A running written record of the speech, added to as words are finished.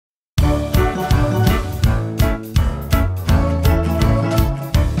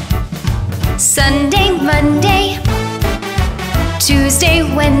Sunday, Monday, Tuesday,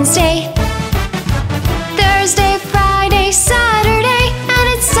 Wednesday, Thursday, Friday, Saturday, and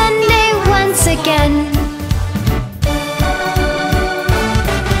it's Sunday once again.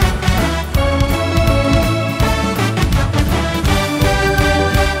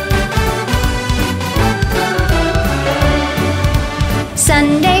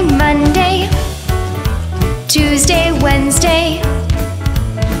 Sunday, Monday, Tuesday, Wednesday,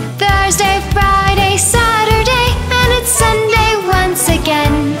 Thursday, Friday, Saturday, and it's Sunday once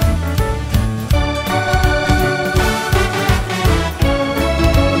again.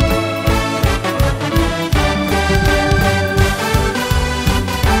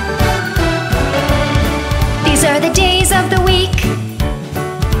 These are the days of the week.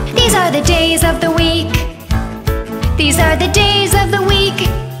 These are the days of the week. These are the days of the week.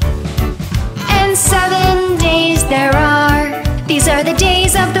 And 7 days there are. These are the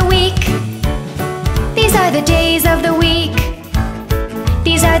days of the week. These are the days of the week.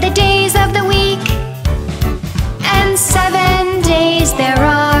 These are the days of the week. And 7 days there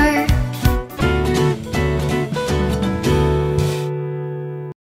are.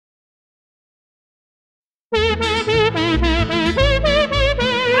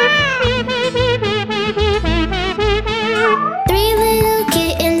 Three little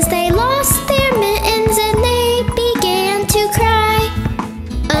kittens, they lost their mittens and they began to cry.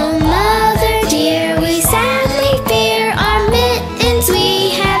 Oh, mother dear, we sadly fear our mittens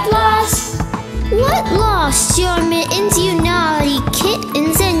we have lost. What lost? Your mittens, you naughty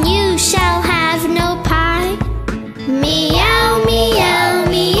kittens, and you shall have no pie. Meow, meow,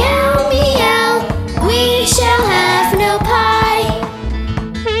 meow, meow, we shall have no pie.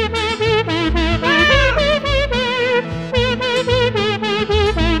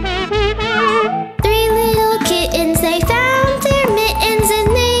 Three little kittens, they found their mittens and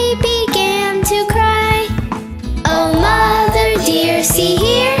they began to cry. Oh, mother dear, see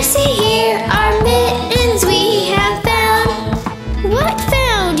here, our mittens we have found. What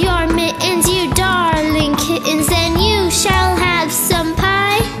found? Your mittens, you darling kittens, then you shall have some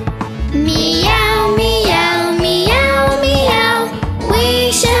pie. Meow, meow, meow, meow,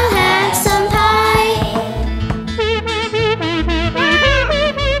 we shall have some pie.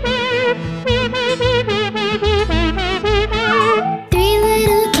 Three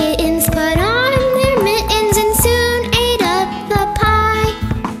little kittens put on their mittens and soon ate up the pie.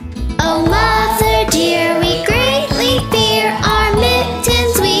 Oh, mother dear, we greatly fear our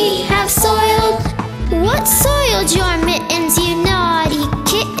mittens we have soiled. What soiled your mittens, you naughty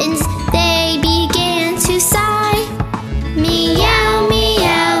kittens? They began to sigh. Meow,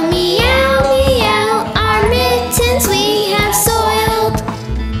 meow, meow, meow, our mittens we have soiled.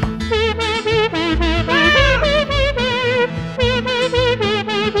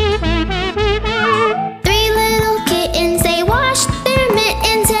 Three little kittens, they washed their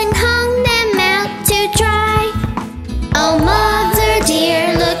mittens and hung them out to dry. Oh, mother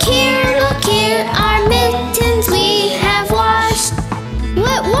dear, look here, our mittens we have washed.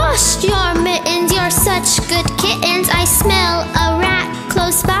 What washed your mittens? You're such good kittens, I smell a rat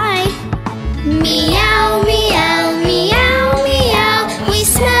close by. Meow, meow, meow, meow, we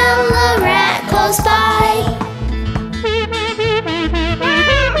smell a rat close by.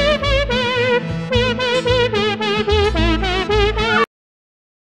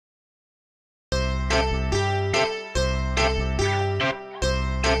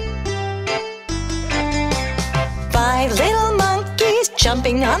 Five little monkeys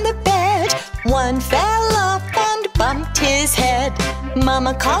jumping on the bed. One fell off and bumped his head.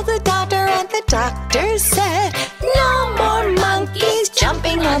 Mama called the doctor and the doctor said, no more monkeys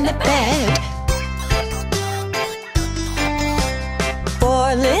jumping on the bed.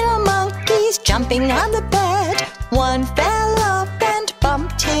 Four little monkeys jumping on the bed. One fell off and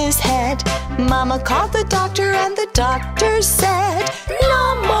bumped his head. Mama called the doctor and the doctor said,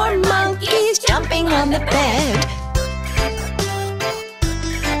 no more monkeys jumping on the bed.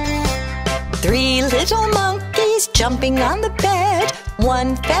 Three little monkeys jumping on the bed.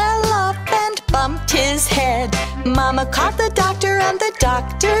 One fell off and bumped his head. Mama called the doctor and the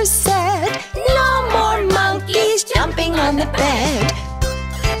doctor said, no more monkeys jumping on the bed.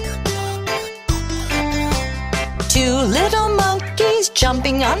 Two little monkeys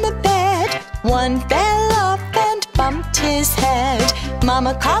jumping on the bed. One fell off and bumped his head.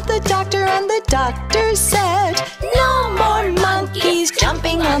 Mama called the doctor and the doctor said, no more monkeys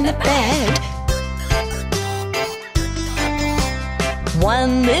jumping on the bed.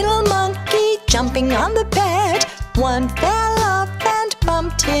 One little monkey jumping on the bed. One fell off and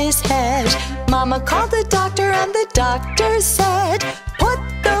bumped his head. Mama called the doctor and the doctor said, put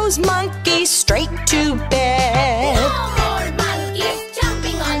the those monkeys straight to bed. No more monkeys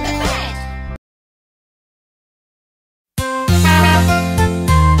jumping on the bed.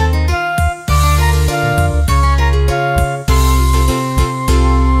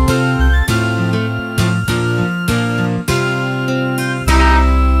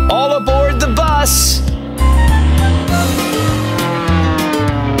 All aboard the bus!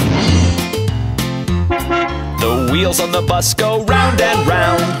 The wheels on the bus go round and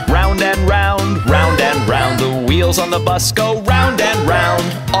round, round and round, round and round. The wheels on the bus go round and round,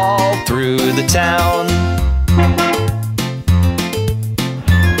 all through the town.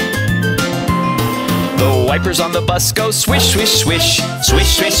 The wipers on the bus go swish, swish, swish, swish,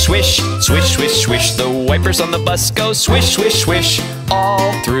 swish, swish, swish, swish, swish. The wipers on the bus go swish, swish, swish,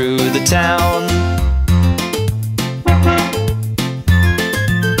 all through the town.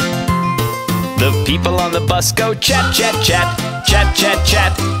 The people on the bus go chat, chat, chat, chat, chat,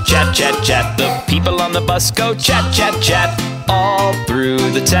 chat, chat, chat, chat. The people on the bus go chat, chat, chat, all through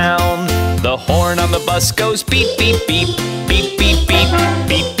the town. The horn on the bus goes beep, beep, beep, beep, beep, beep,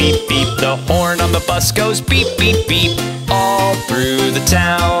 beep, beep, beep. The horn on the bus goes beep, beep, beep, all through the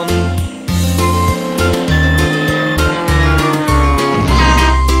town.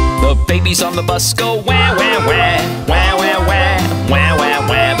 The babies on the bus go wah, wah, wah, wah, wah, wah, wah, wah,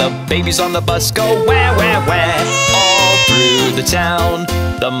 wah. The babies on the bus go wah, wah, wah, all through the town.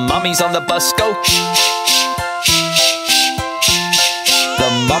 The mummies on the bus go shh, shh, shh, shh, shh, shh. The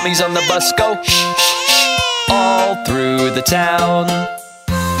mummies on the bus go shh, shh, all through the town.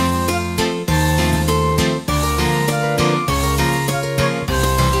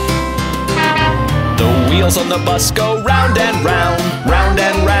 The wheels on the bus go round and round, round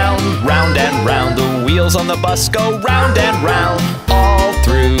and round, round and round. The wheels on the bus go round and round, all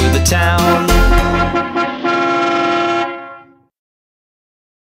through the town.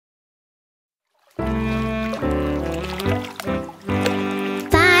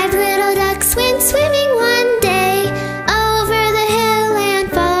 Five little ducks went swimming one day over the hill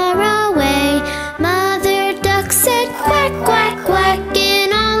and far away. Mother duck said quack, quack, quack,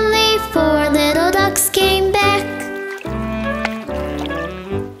 and only four little ducks came back.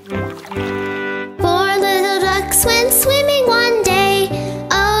 Four little ducks went swimming one day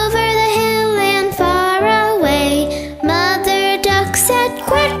over the hill and far away. Mother duck said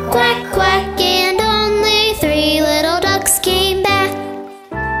quack, quack, quack, and only three little ducks came back.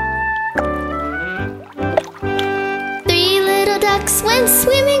 Three little ducks went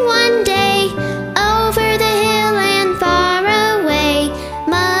swimming one day over the hill and far away.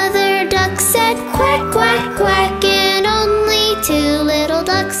 Mother duck said quack, quack, quack, and only two little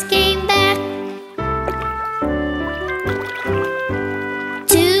ducks came back.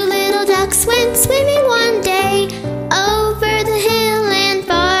 Two little ducks went swimming one day over the hill and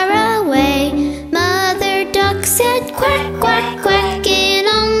far away. Mother duck said quack, quack, quack, and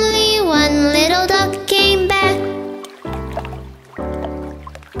only one little duck came back.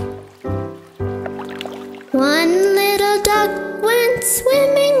 One little duck went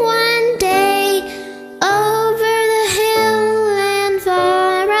swimming one day over the hill and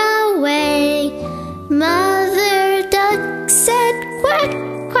far away. Mother duck said quack,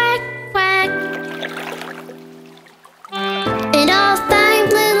 quack, quack, and all five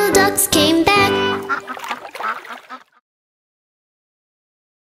little ducks came back.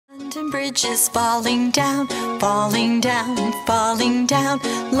 London Bridge is falling down, falling down, falling down.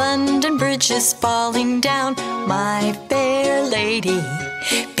 London Bridge is falling down, my fair lady.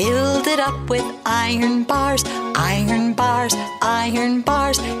 Build it up with iron bars, iron bars, iron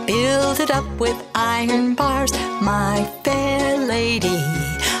bars. Build it up with iron bars, my fair lady.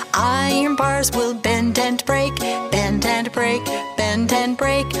 Iron bars will bend and break, bend and break, bend and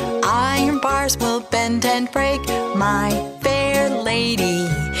break. Iron bars will bend and break, my fair lady.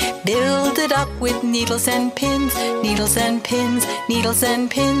 Build it up with needles and pins, needles and pins, needles and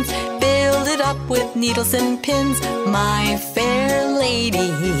pins. Build it up with needles and pins, my fair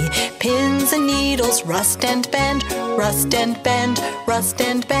lady. Pins and needles rust and bend, rust and bend, rust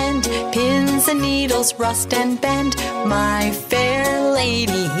and bend. Pins and needles rust and bend, my fair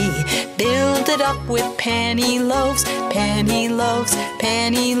lady. Build it up with penny loaves, penny loaves,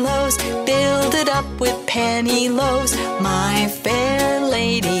 penny loaves. Build it up with penny loaves, my fair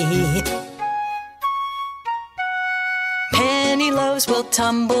lady. Penny loaves loaves will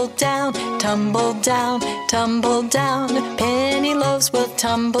tumble down, tumble down, tumble down. Penny loaves will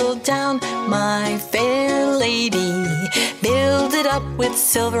tumble down, my fair lady. Build it up with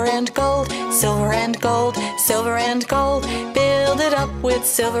silver and gold, silver and gold, silver and gold. Build it up with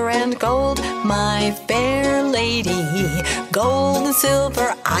silver and gold, my fair lady. Gold and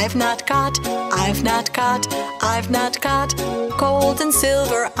silver I've not got, I've not got, I've not got. Gold and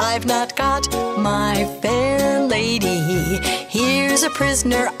silver I've not got, my fair lady. Here's a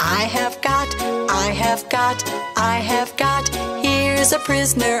prisoner I have got, I have got, I have got. Here's a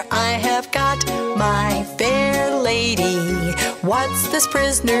prisoner I have got, my fair lady. What's this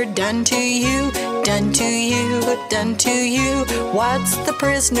prisoner done to you? Done to you, done to you. What's the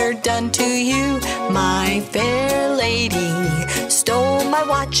prisoner done to you, my fair lady? Stole my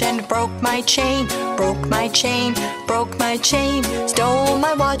watch and broke my chain, broke my chain, broke my chain. Stole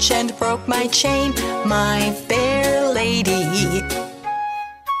my watch and broke my chain, my fair lady.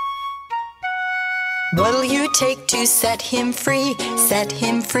 What'll you take to set him free? Set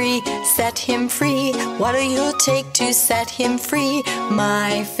him free, set him free. What'll you take to set him free,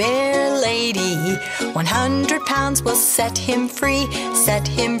 my fair lady? 100 pounds will set him free, set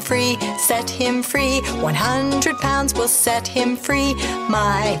him free, set him free. 100 pounds will set him free,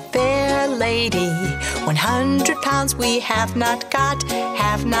 my fair lady. 100 pounds we have not got,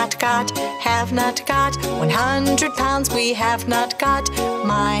 have not got, have not got. 100 pounds we have not got,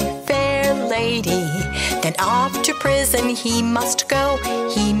 my fair lady. Then off to prison he must go,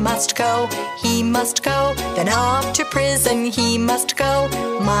 he must go, he must go. Then off to prison he must go,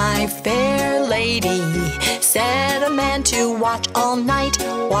 my fair lady. Set a man to watch all night,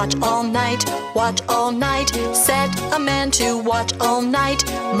 watch all night, watch all night. Set a man to watch all night,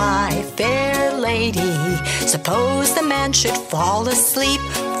 my fair lady. Suppose the man should fall asleep,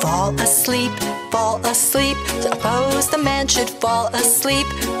 fall asleep, fall asleep. Suppose the man should fall asleep,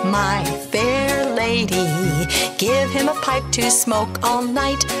 my fair lady. Give him a pipe to smoke all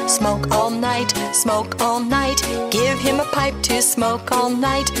night, smoke all night, smoke all night. Give him a pipe to smoke all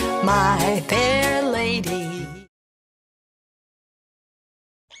night, my fair lady.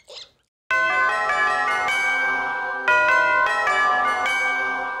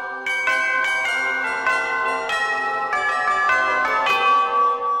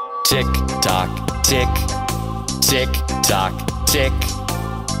 Tick tock, tick, tick tock, tick.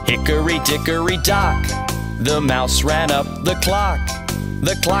 Hickory dickory dock, the mouse ran up the clock.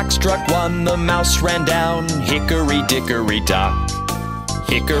 The clock struck 1, the mouse ran down. Hickory dickory dock,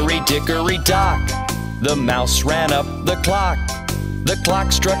 hickory dickory dock, the mouse ran up the clock. The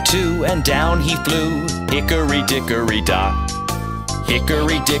clock struck 2 and down he flew. Hickory dickory dock,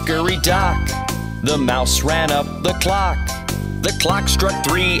 hickory dickory dock, the mouse ran up the clock. The clock struck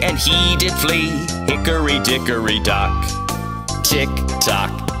 3 and he did flee. Hickory dickory dock. Tick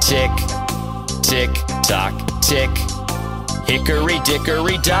tock, tick, tick tock, tick. Hickory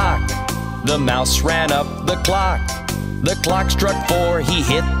dickory dock, the mouse ran up the clock. The clock struck 4, he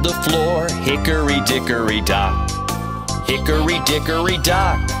hit the floor. Hickory dickory dock, hickory dickory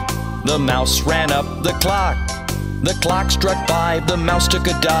dock, the mouse ran up the clock. The clock struck 5, the mouse took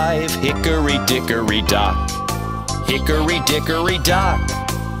a dive. Hickory dickory dock, hickory dickory dock,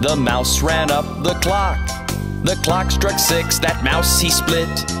 the mouse ran up the clock. The clock struck 6, that mouse he split.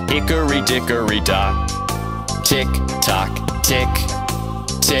 Hickory dickory dock. Tick tock, tick,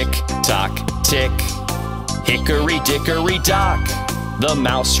 tick tock, tick. Hickory dickory dock, the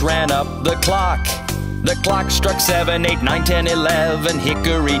mouse ran up the clock. The clock struck 7, 8, 9, 10, 11.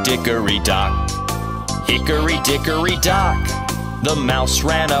 Hickory dickory dock. Hickory dickory dock, the mouse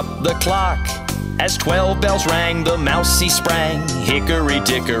ran up the clock. As 12 bells rang, the mouse he sprang. Hickory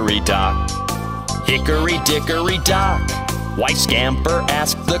dickory dock, hickory dickory dock, why scamper,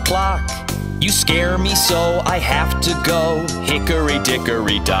 asked the clock. You scare me so I have to go. Hickory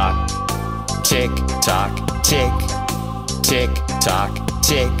dickory dock. Tick tock, tick, tick tock,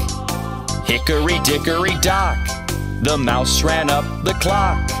 tick. Hickory dickory dock, the mouse ran up the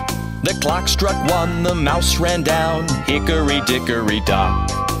clock. The clock struck 1, the mouse ran down. Hickory dickory dock.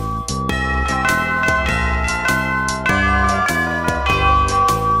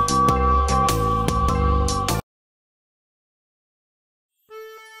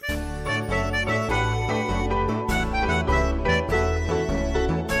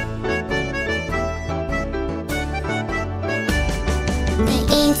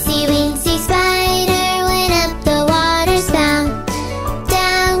 Itsy Wincy Spider went up the water spout.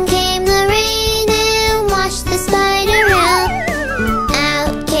 Down came the rain and washed the spider out.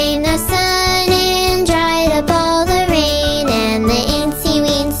 Out came the sun and dried up all the rain. And the Itsy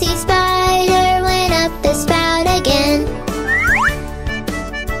Wincy Spider went up the spout again.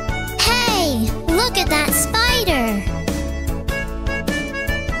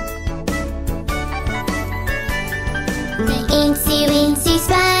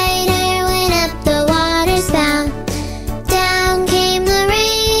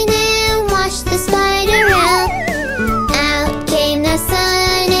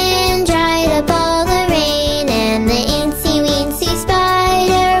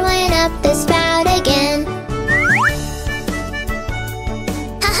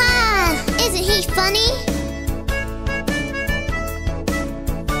 Johnny?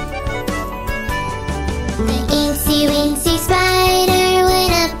 The Itsy Wincy Spider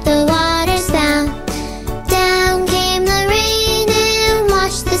went up the water spout. Down came the rain and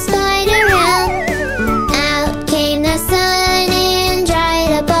washed the spider out. Out came the sun and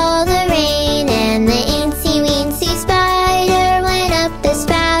dried up all the rain, and the Itsy Wincy Spider went up the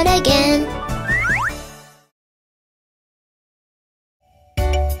spout again.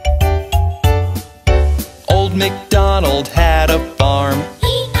 Old MacDonald had a farm,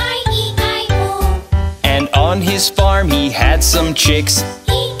 E-I-E-I-O, and on his farm he had some chicks.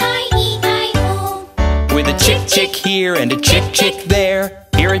 E-I-E-I-O. With a chick chick here and a chick chick there,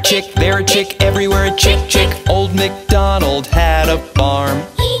 here a chick, there a chick, everywhere a chick chick. Old MacDonald had a farm,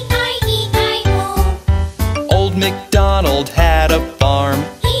 E-I-E-I-O, Old MacDonald had a farm,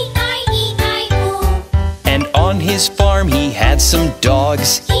 E-I-E-I-O, and on his farm he had some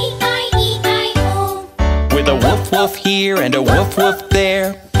dogs. E-I-E-I-O. With a woof woof here and a woof woof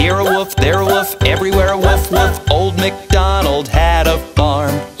there, here a woof, there a woof, everywhere a woof woof. Old MacDonald had a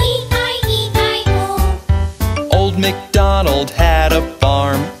farm, E-I-E-I-O, Old MacDonald had a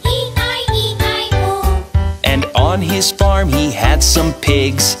farm, E-I-E-I-O, and on his farm he had some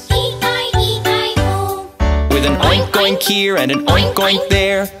pigs. E-I-E-I-O. With an oink oink here and an oink oink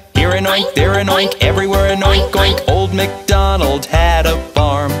there, here an oink, there an oink, everywhere an oink oink. Old MacDonald had a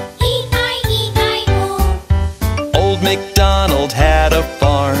farm, E-I-E-I-O, Old MacDonald had a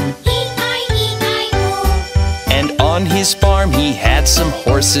farm, E-I-E-I-O, and on his farm he had some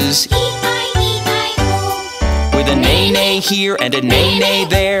horses. E-I-E-I-O. With a neigh-neigh here and a neigh-neigh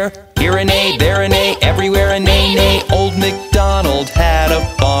there, here a neigh, there a neigh, everywhere a neigh-neigh. Old MacDonald had a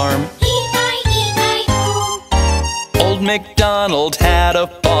farm, E-I-E-I-O, Old MacDonald had a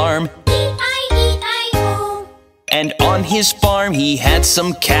farm, E-I-E-I-O, and on his farm he had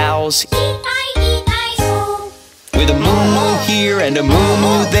some cows. E-I-E-I-O. With a moo-moo here and a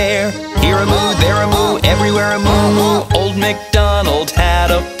moo-moo there, here a moo, there a moo, everywhere a moo-moo. Old MacDonald had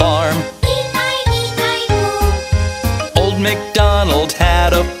a farm, E-I-E-I-O, Old MacDonald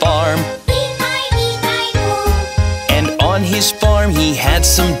had a farm, E-I-E-I-O, and on his farm he had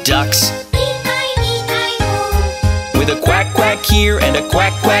some ducks. E-I-E-I-O. With a quack quack here and a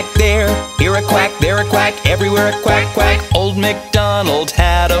quack quack there, here a quack, there a quack, everywhere a quack quack. Old MacDonald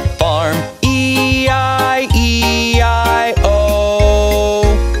had a farm, E-I-E-I-O.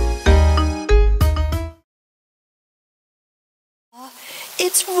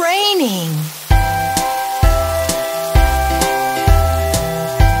 It's raining.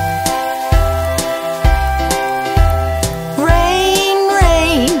 Rain,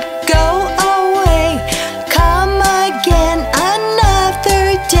 rain, go away. Come again another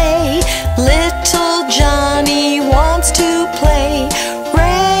day. Little Johnny wants to play.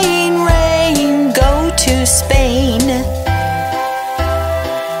 Rain, rain.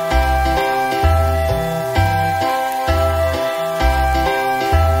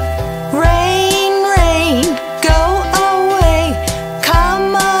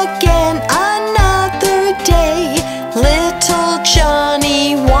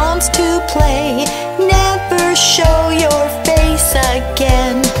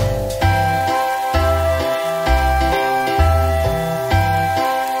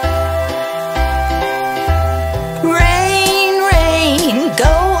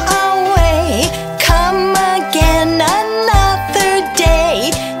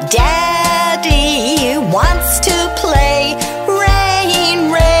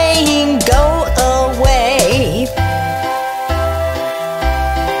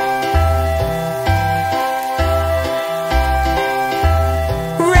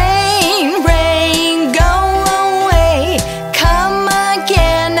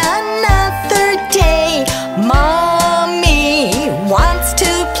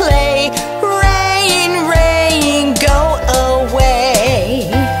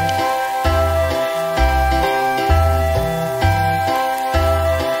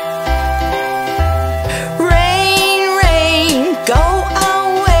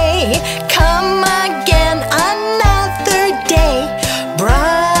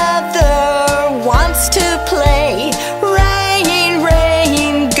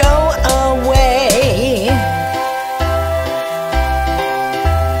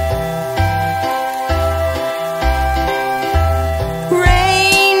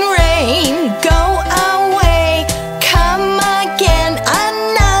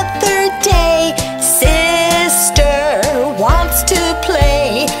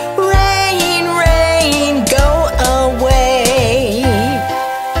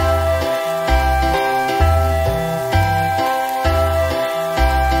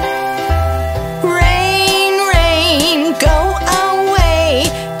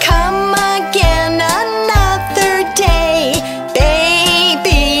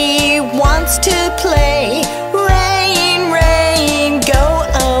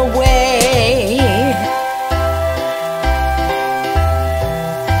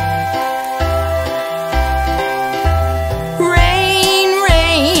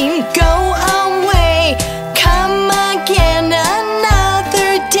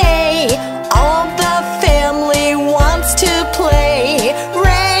 day. All the family wants to play.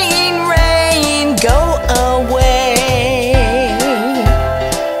 Rain, rain, go away.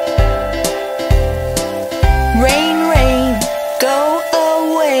 Rain, rain, go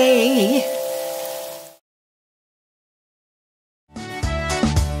away.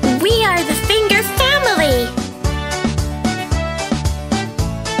 We are the Finger family.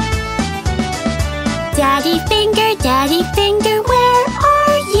 Daddy Finger, where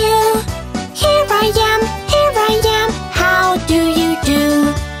are you? Here I am, how do you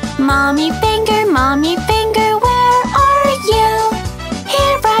do? Mommy Finger, where are you?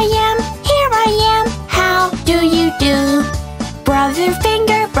 Here I am, how do you do? Brother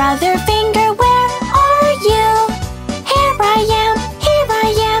Finger,